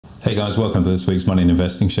Hey guys, welcome to this week's Money and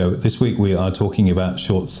Investing Show. This week we are talking about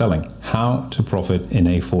short selling, how to profit in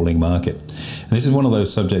a falling market. And this is one of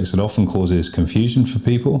those subjects that often causes confusion for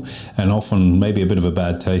people and often maybe a bit of a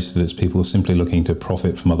bad taste that it's people simply looking to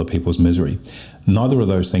profit from other people's misery. Neither of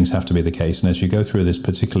those things have to be the case, and as you go through this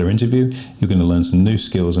particular interview, you're going to learn some new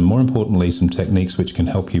skills and more importantly some techniques which can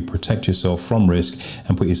help you protect yourself from risk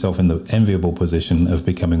and put yourself in the enviable position of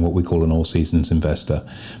becoming what we call an all-seasons investor.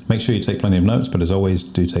 Make sure you take plenty of notes, but as always,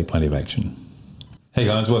 do take plenty of action. Hey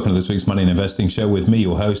guys, welcome to this week's Money and Investing Show with me,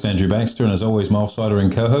 your host, Andrew Baxter, and as always, my offsider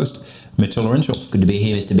and co-host, Mitch Olarenshaw. Good to be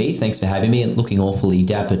here, Mr. B. Thanks for having me and looking awfully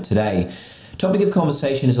dapper today. Topic of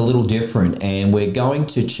conversation is a little different, and we're going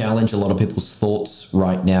to challenge a lot of people's thoughts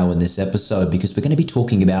right now in this episode because we're going to be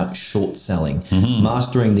talking about short selling,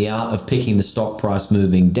 mastering the art of picking the stock price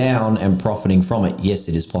moving down and profiting from it. Yes,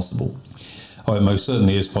 it is possible. Oh, it most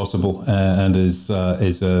certainly is possible, and is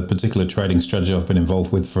a particular trading strategy I've been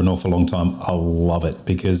involved with for an awful long time. I love it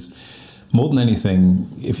because more than anything,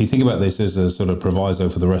 if you think about this as a sort of proviso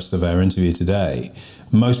for the rest of our interview today,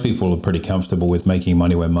 most people are pretty comfortable with making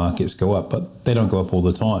money when markets go up, but they don't go up all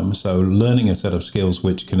the time. So learning a set of skills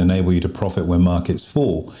which can enable you to profit when markets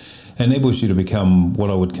fall enables you to become what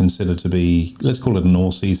I would consider to be, let's call it an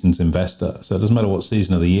all-seasons investor. So it doesn't matter what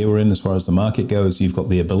season of the year we're in as far as the market goes, you've got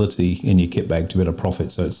the ability in your kit bag to be able to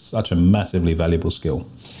profit. So it's such a massively valuable skill.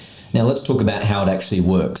 Now let's talk about how it actually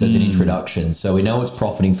works as an introduction. So we know it's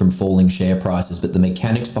profiting from falling share prices, but the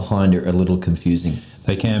mechanics behind it are a little confusing.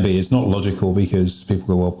 They can be. It's not logical because people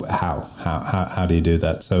go, well, how do you do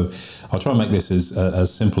that? So I'll try and make this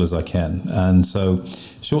as simple as I can. And so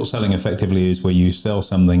short selling effectively is where you sell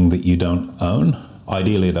something that you don't own,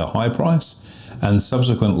 ideally at a high price, and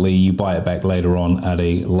subsequently you buy it back later on at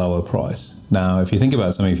a lower price. Now, if you think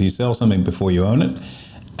about something, if you sell something before you own it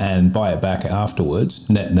and buy it back afterwards,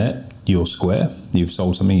 net, you're square. You've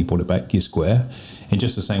sold something, you bought it back, you're square. In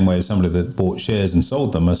just the same way as somebody that bought shares and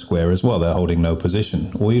sold them are square as well, they're holding no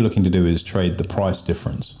position. All you're looking to do is trade the price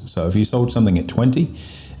difference. So if you sold something at 20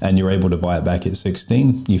 and you're able to buy it back at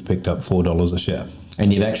 16, you've picked up $4 a share.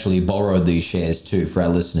 And you've actually borrowed these shares too for our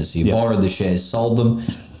listeners. So you borrowed the shares, sold them,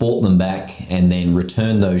 bought them back, and then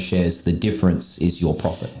returned those shares. The difference is your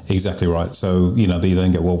profit. Exactly right. So, you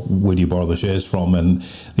then get, well, where do you borrow the shares from? And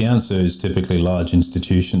the answer is typically large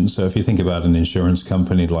institutions. So if you think about an insurance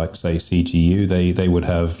company like, say, CGU, they would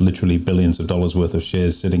have literally billions of dollars worth of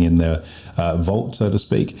shares sitting in their vault, so to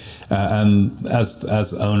speak. And as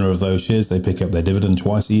owner of those shares, they pick up their dividend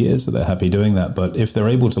twice a year, so they're happy doing that. But if they're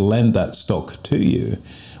able to lend that stock to you,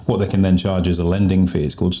 what they can then charge is a lending fee.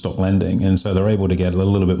 It's called stock lending. And so they're able to get a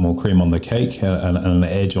little bit more cream on the cake and an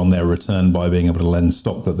edge on their return by being able to lend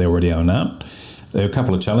stock that they already own out. There are a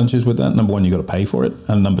couple of challenges with that. Number one, you've got to pay for it.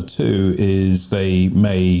 And number two is they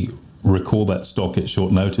may recall that stock at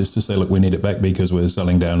short notice to say, look, we need it back because we're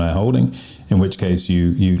selling down our holding, in which case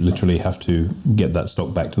you literally have to get that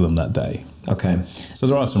stock back to them that day. Okay. So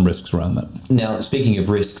there are some risks around that. Now, speaking of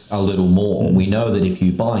risks a little more, we know that if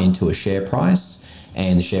you buy into a share price,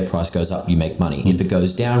 and the share price goes up, you make money. If it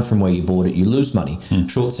goes down from where you bought it, you lose money.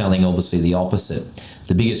 Short selling, obviously the opposite.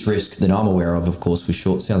 The biggest risk that I'm aware of course, with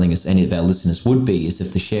short selling, as any of our listeners would be, is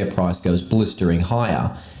if the share price goes blistering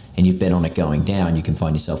higher and you've bet on it going down, you can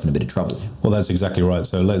find yourself in a bit of trouble. Well, that's exactly right.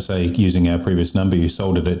 So let's say, using our previous number, you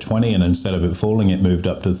sold it at 20 and instead of it falling, it moved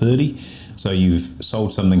up to 30. So you've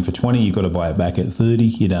sold something for 20, you've got to buy it back at 30,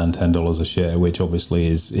 you're down $10 a share, which obviously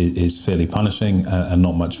is fairly punishing and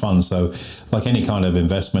not much fun. So like any kind of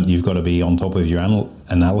investment, you've got to be on top of your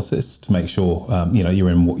analysis to make sure you're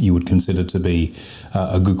in what you would consider to be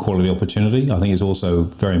a good quality opportunity. I think it's also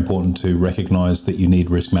very important to recognize that you need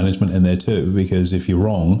risk management in there too, because if you're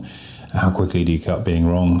wrong, how quickly do you cut being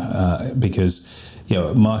wrong? Because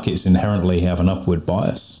markets inherently have an upward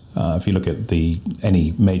bias. If you look at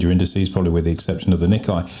any major indices, probably with the exception of the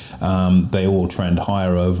Nikkei, they all trend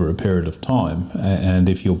higher over a period of time. And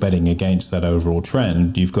if you're betting against that overall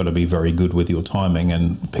trend, you've got to be very good with your timing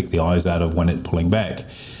and pick the eyes out of when it's pulling back.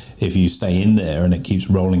 If you stay in there and it keeps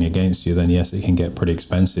rolling against you, then yes, it can get pretty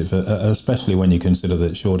expensive, especially when you consider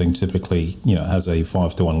that shorting typically, has a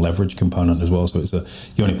 5-to-1 leverage component as well. So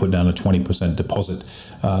you only put down a 20% deposit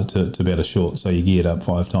to be able to short. So you geared up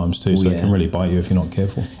 5 times too. So it can really bite you if you're not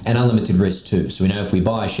careful. And unlimited risk too. So we know if we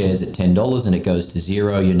buy shares at $10 and it goes to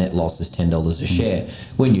zero, your net loss is $10 a share.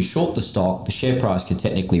 When you short the stock, the share price can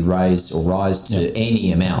technically rise to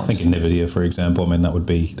any amount. I think in Nvidia, for example, that would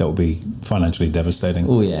be financially devastating.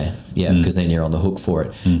 Oh yeah. Because then you're on the hook for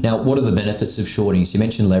it. Now, what are the benefits of shorting? So you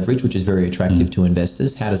mentioned leverage, which is very attractive to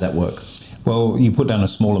investors. How does that work? Well, you put down a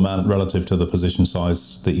small amount relative to the position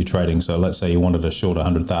size that you're trading. So let's say you wanted to short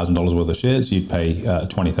 $100,000 worth of shares, you'd pay a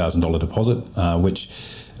 $20,000 deposit, which,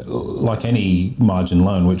 like any margin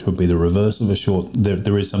loan, which would be the reverse of a short,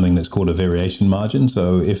 there is something that's called a variation margin.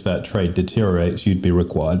 So if that trade deteriorates, you'd be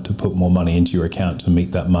required to put more money into your account to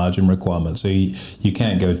meet that margin requirement. So you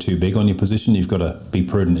can't go too big on your position. You've got to be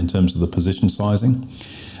prudent in terms of the position sizing.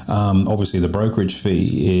 Obviously, the brokerage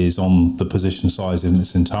fee is on the position size in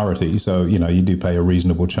its entirety. So, you do pay a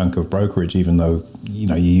reasonable chunk of brokerage, even though,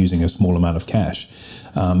 you're using a small amount of cash.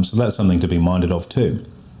 So that's something to be minded of too.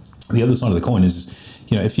 The other side of the coin is,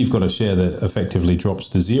 if you've got a share that effectively drops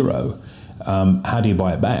to zero, how do you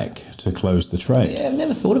buy it back to close the trade? Yeah, I've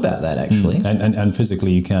never thought about that, actually. And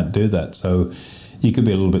physically, you can't do that. So you could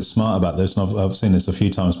be a little bit smart about this, and I've seen this a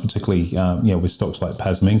few times, particularly with stocks like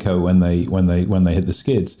Pasminco when they hit the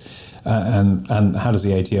skids. And how does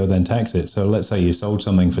the ATO then tax it? So let's say you sold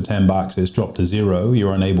something for $10, it's dropped to zero,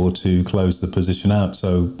 you're unable to close the position out,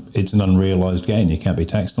 so it's an unrealized gain. You can't be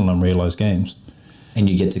taxed on unrealized gains. And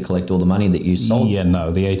you get to collect all the money that you sold? Yeah,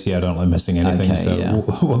 no, the ATO don't like missing anything. Okay, so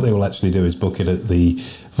what they will actually do is book it at the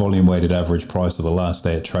volume weighted average price of the last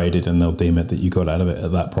day it traded, and they'll deem it that you got out of it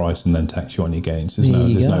at that price and then tax you on your gains. There's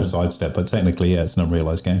no sidestep, but technically, it's an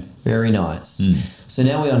unrealized gain. Very nice. So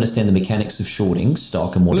now we understand the mechanics of shorting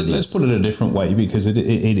stock and what it is. Let's put it a different way, because it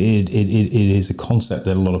is a concept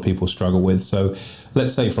that a lot of people struggle with. So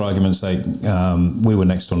let's say, for argument's sake, we were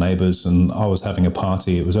next door neighbours and I was having a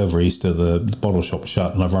party. It was over Easter, the bottle shop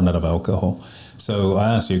shut, and I've run out of alcohol. So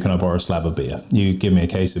I asked you, can I borrow a slab of beer? You give me a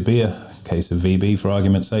case of beer, a case of VB, for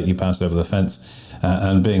argument's sake. You pass it over the fence.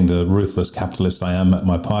 And being the ruthless capitalist I am at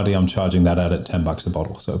my party, I'm charging that out at $10 a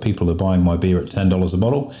bottle. So people are buying my beer at $10 a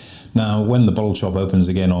bottle. Now, when the bottle shop opens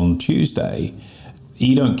again on Tuesday,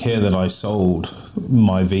 you don't care that I sold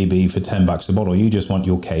my VB for $10 a bottle. You just want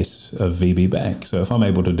your case of VB back. So if I'm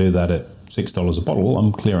able to do that at $6 a bottle,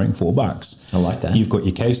 I'm clearing $4. I like that. You've got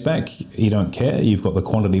your case back. You don't care. You've got the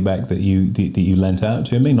quantity back that you lent out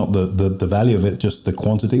to me, not the value of it, just the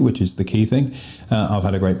quantity, which is the key thing. I've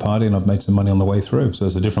had a great party and I've made some money on the way through. So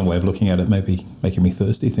it's a different way of looking at it, maybe making me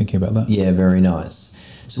thirsty thinking about that. Yeah, very nice.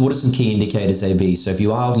 So what are some key indicators, AB? So if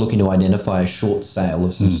you are looking to identify a short sale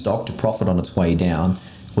of some stock to profit on its way down,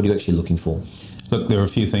 what are you actually looking for? Look, there are a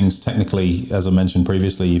few things. Technically, as I mentioned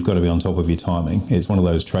previously, you've got to be on top of your timing. It's one of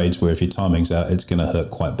those trades where if your timing's out, it's going to hurt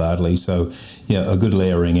quite badly. So, a good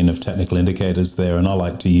layering in of technical indicators there. And I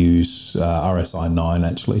like to use RSI 9,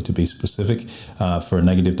 actually, to be specific, for a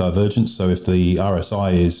negative divergence. So if the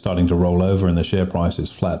RSI is starting to roll over and the share price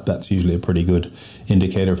is flat, that's usually a pretty good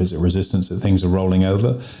indicator if it's at resistance that things are rolling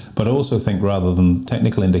over. But I also think rather than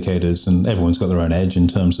technical indicators, and everyone's got their own edge in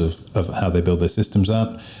terms of how they build their systems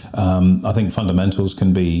out, I think fundamentals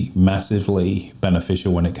can be massively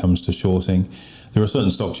beneficial when it comes to shorting. There are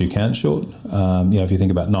certain stocks you can't short. If you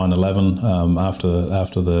think about 9/11,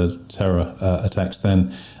 after the terror attacks,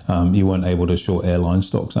 then you weren't able to short airline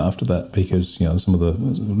stocks after that because some of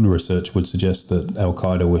the research would suggest that Al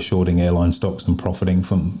Qaeda were shorting airline stocks and profiting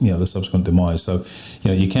from the subsequent demise. So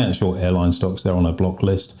you can't short airline stocks; they're on a block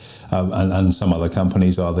list, and some other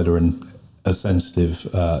companies are that are in a sensitive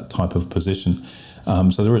type of position.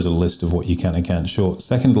 So there is a list of what you can and can't short.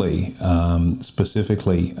 Secondly,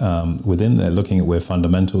 specifically within there, looking at where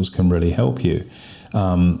fundamentals can really help you.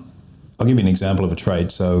 I'll give you an example of a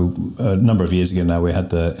trade. So a number of years ago now, we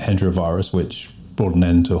had the Hendra virus, which brought an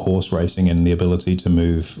end to horse racing and the ability to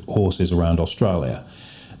move horses around Australia.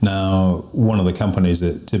 Now, one of the companies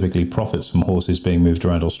that typically profits from horses being moved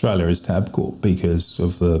around Australia is Tabcorp because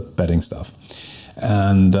of the betting stuff.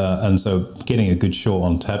 And so getting a good short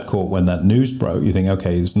on Tabcorp when that news broke, you think,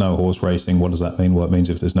 okay, there's no horse racing. What does that mean? Well, it means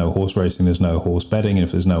if there's no horse racing, there's no horse betting. And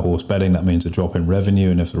if there's no horse betting, that means a drop in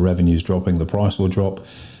revenue. And if the revenue is dropping, the price will drop.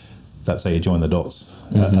 That's how you join the dots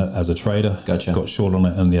as a trader. Gotcha. Got short on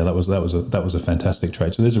it, and that was a fantastic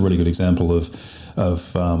trade. So there's a really good example of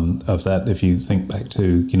that. If you think back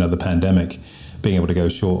to the pandemic, being able to go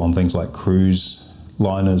short on things like cruise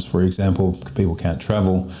liners, for example, people can't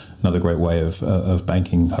travel. Another great way of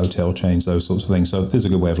banking, hotel chains, those sorts of things. So there's a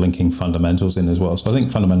good way of linking fundamentals in as well. So I think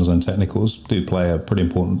fundamentals and technicals do play a pretty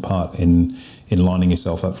important part in lining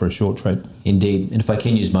yourself up for a short trade. Indeed. And if I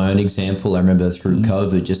can use my own example, I remember through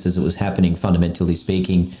COVID, just as it was happening, fundamentally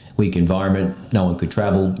speaking, weak environment, no one could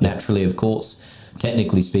travel, naturally, of course.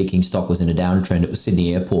 Technically speaking, stock was in a downtrend. It was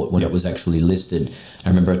Sydney Airport when it was actually listed. I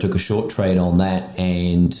remember I took a short trade on that,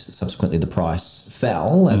 and subsequently the price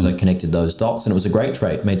fell as I connected those dots, and it was a great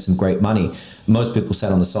trade, made some great money. Most people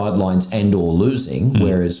sat on the sidelines and or losing,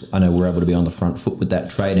 whereas I know we're able to be on the front foot with that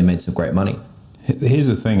trade and made some great money. Here's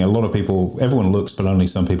the thing, a lot of people, everyone looks, but only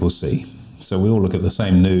some people see. So we all look at the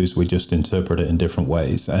same news, we just interpret it in different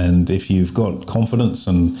ways. And if you've got confidence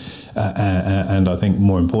and I think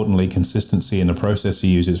more importantly, consistency in the process you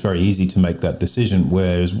use, it's very easy to make that decision.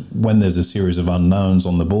 Whereas when there's a series of unknowns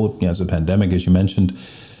on the board, you know, as a pandemic, as you mentioned,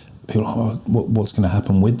 people are, what's going to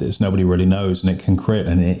happen with this? Nobody really knows, and it can create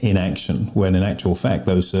an inaction when in actual fact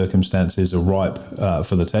those circumstances are ripe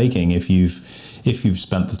for the taking if you've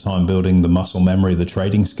spent the time building the muscle memory, the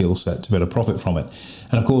trading skill set to be able to profit from it.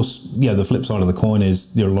 And of course, yeah, the flip side of the coin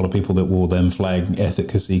is there are a lot of people that will then flag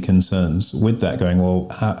efficacy concerns with that, going, well,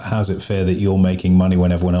 how's it fair that you're making money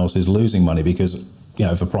when everyone else is losing money? Because, you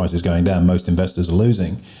know, if the price is going down, most investors are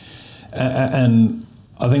losing. And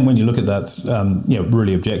I think when you look at that, you know,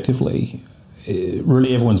 really objectively,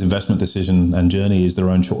 really everyone's investment decision and journey is their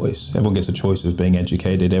own choice. Everyone gets a choice of being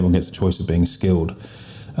educated. Everyone gets a choice of being skilled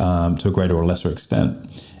to a greater or lesser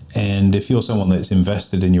extent. And if you're someone that's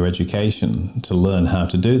invested in your education to learn how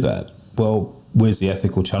to do that, well, where's the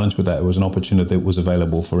ethical challenge with that? It was an opportunity that was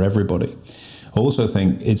available for everybody. I also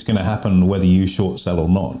think it's going to happen whether you short sell or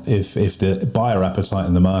not. If the buyer appetite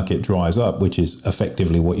in the market dries up, which is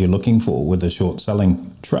effectively what you're looking for with a short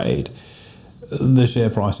selling trade, the share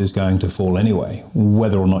price is going to fall anyway.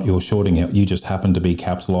 Whether or not you're shorting it, you just happen to be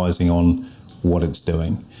capitalizing on what it's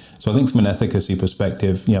doing. So I think from an efficacy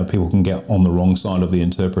perspective, you know, people can get on the wrong side of the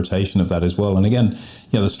interpretation of that as well. And again,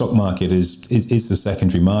 you know, the stock market is the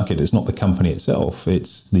secondary market. It's not the company itself.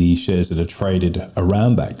 It's the shares that are traded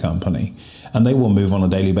around that company. And they will move on a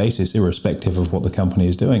daily basis irrespective of what the company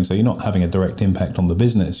is doing. So you're not having a direct impact on the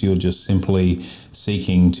business. You're just simply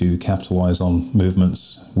seeking to capitalize on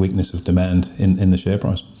movements, weakness of demand in the share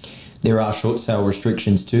price. There are short sale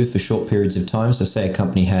restrictions too for short periods of time. So say a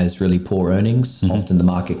company has really poor earnings, often the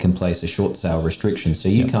market can place a short sale restriction. So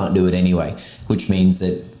you can't do it anyway, which means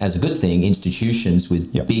that as a good thing, institutions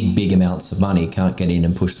with big amounts of money can't get in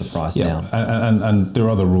and push the price down. And there are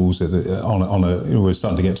other rules that we're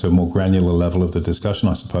starting to get to a more granular level of the discussion,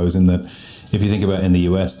 I suppose, in that if you think about in the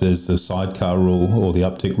US, there's the sidecar rule or the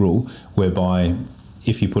uptick rule, whereby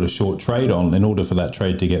if you put a short trade on, in order for that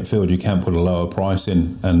trade to get filled, you can't put a lower price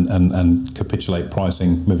in and capitulate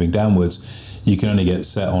pricing moving downwards. You can only get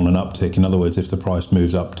set on an uptick. In other words, if the price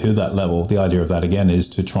moves up to that level, the idea of that again is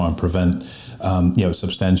to try and prevent you know,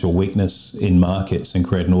 substantial weakness in markets and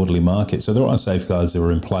create an orderly market. So there are safeguards that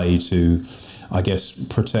are in play to, I guess,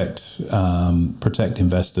 protect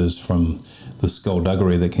investors from the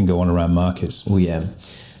skullduggery that can go on around markets. Oh yeah.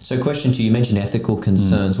 So question to you, mentioned ethical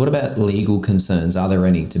concerns. What about legal concerns? Are there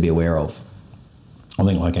any to be aware of? I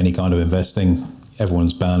think like any kind of investing,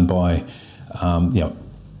 everyone's bound by, you know,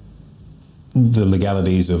 the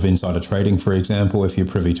legalities of insider trading, for example. If you're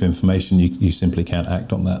privy to information, you simply can't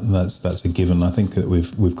act on that. And that's a given, I think, that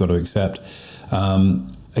we've got to accept.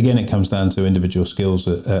 Again, it comes down to individual skills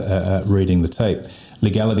at reading the tape.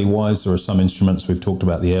 Legality-wise, there are some instruments. We've talked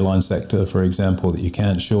about the airline sector, for example, that you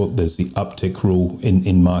can't short. There's the uptick rule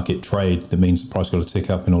in market trade that means the price got to tick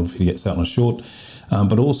up in order for you to get set on a short.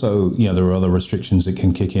 But also, you know, there are other restrictions that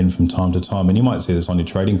can kick in from time to time. And you might see this on your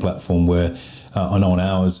trading platform where I know on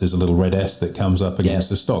ours there's a little red S that comes up against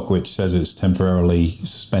the stock, which says it's temporarily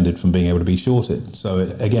suspended from being able to be shorted.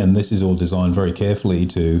 So again, this is all designed very carefully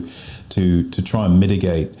to try and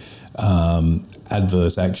mitigate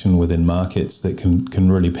adverse action within markets that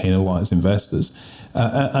can really penalise investors.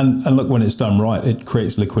 And look, when it's done right, it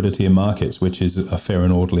creates liquidity in markets, which is a fair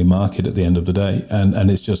and orderly market at the end of the day. And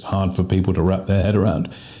it's just hard for people to wrap their head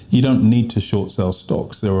around. You don't need to short sell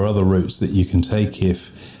stocks. There are other routes that you can take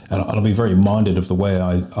and I'll be very minded of the way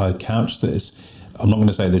I couch this. I'm not going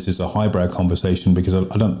to say this is a highbrow conversation because I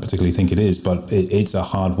don't particularly think it is, but it's a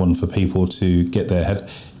hard one for people to get their head.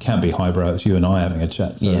 Can't be highbrow. It's you and I having a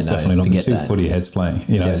chat, so it's definitely not going to be 2 footy heads playing.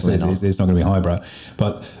 You know, it's not going to be highbrow.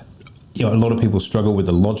 But you know, a lot of people struggle with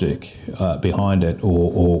the logic behind it,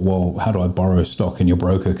 or well, how do I borrow stock? And your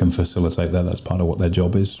broker can facilitate that. That's part of what their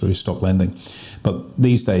job is through stock lending. But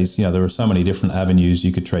these days, you know, there are so many different avenues.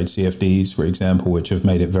 You could trade CFDs, for example, which have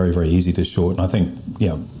made it very, very easy to short. And I think, you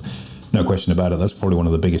know, no question about it, that's probably one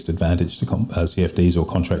of the biggest advantages to CFDs or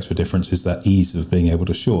contracts for difference is that ease of being able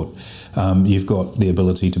to short. You've got the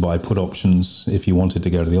ability to buy put options. If you wanted to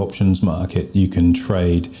go to the options market, you can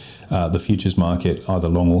trade the futures market, either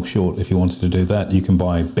long or short. If you wanted to do that, you can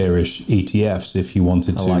buy bearish ETFs if you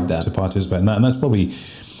wanted to participate in that. And that's probably,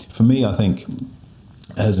 for me, I think,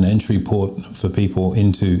 as an entry port for people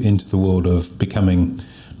into the world of becoming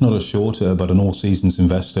not a shorter, but an all-seasons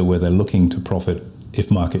investor where they're looking to profit if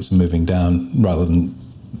markets are moving down rather than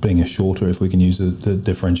being a shorter, if we can use the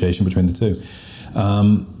differentiation between the two.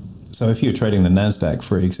 So if you're trading the NASDAQ,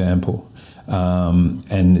 for example,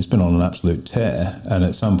 and it's been on an absolute tear. And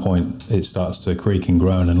at some point, it starts to creak and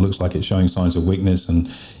groan, and looks like it's showing signs of weakness. And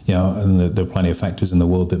there are plenty of factors in the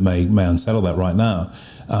world that may unsettle that right now.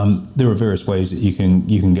 There are various ways that you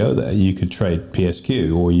can go there. You could trade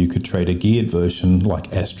PSQ, or you could trade a geared version like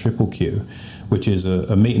SQQQ, which is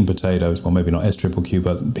a meat and potatoes, well, maybe not SQQQ,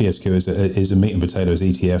 but PSQ is a meat and potatoes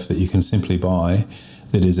ETF that you can simply buy,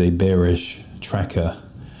 that is a bearish tracker.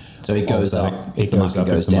 So it goes up if the market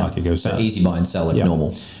goes down. So easy buy and sell if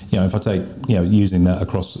normal. If I take, using that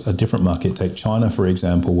across a different market, take China, for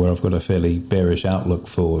example, where I've got a fairly bearish outlook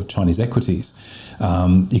for Chinese equities.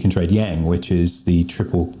 You can trade Yang, which is the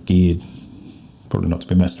triple geared, probably not to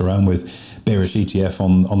be messed around with, bearish ETF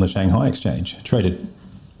on the Shanghai exchange, traded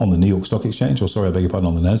on the New York Stock Exchange, or sorry, I beg your pardon,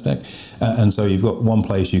 on the NASDAQ. And so you've got one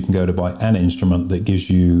place you can go to buy an instrument that gives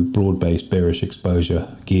you broad-based bearish exposure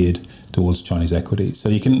geared towards Chinese equities. So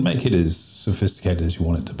you can make it as sophisticated as you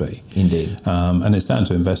want it to be. Indeed. And it's down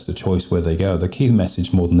to investor choice where they go. The key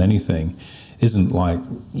message more than anything isn't like,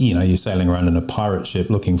 you're sailing around in a pirate ship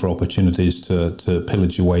looking for opportunities to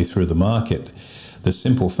pillage your way through the market. The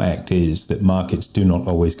simple fact is that markets do not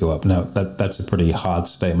always go up. Now, that's a pretty hard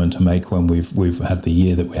statement to make when we've had the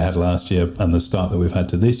year that we had last year and the start that we've had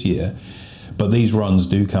to this year. But these runs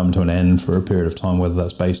do come to an end for a period of time, whether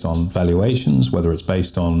that's based on valuations, whether it's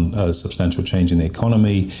based on a substantial change in the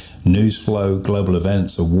economy, news flow, global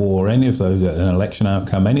events, a war, any of those, an election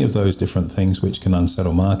outcome, any of those different things which can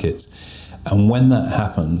unsettle markets. And when that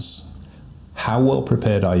happens, how well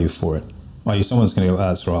prepared are you for it? Are you someone that's going to go,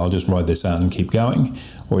 that's right, I'll just ride this out and keep going?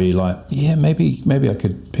 Or are you like, yeah, maybe I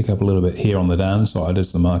could pick up a little bit here on the downside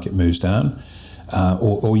as the market moves down,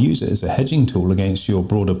 or use it as a hedging tool against your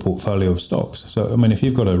broader portfolio of stocks? So, I mean, if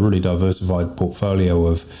you've got a really diversified portfolio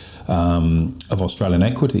of Australian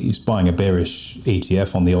equities, buying a bearish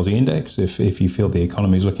ETF on the Aussie index, if you feel the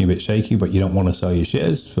economy is looking a bit shaky, but you don't want to sell your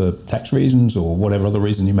shares for tax reasons or whatever other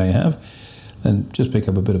reason you may have, then just pick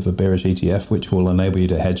up a bit of a bearish ETF, which will enable you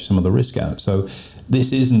to hedge some of the risk out. So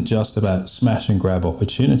this isn't just about smash and grab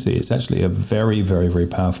opportunity. It's actually a very, very, very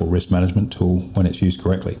powerful risk management tool when it's used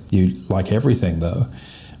correctly. You, like everything though,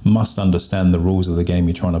 must understand the rules of the game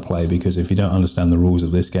you're trying to play, because if you don't understand the rules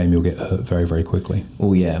of this game, you'll get hurt very, very quickly.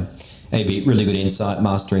 Oh yeah. AB, really good insight,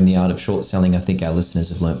 mastering the art of short selling. I think our listeners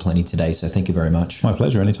have learnt plenty today, so thank you very much. My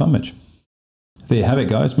pleasure, anytime, Mitch. There you have it,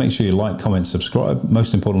 guys. Make sure you like, comment, subscribe.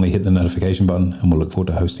 Most importantly, hit the notification button, and we'll look forward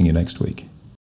to hosting you next week.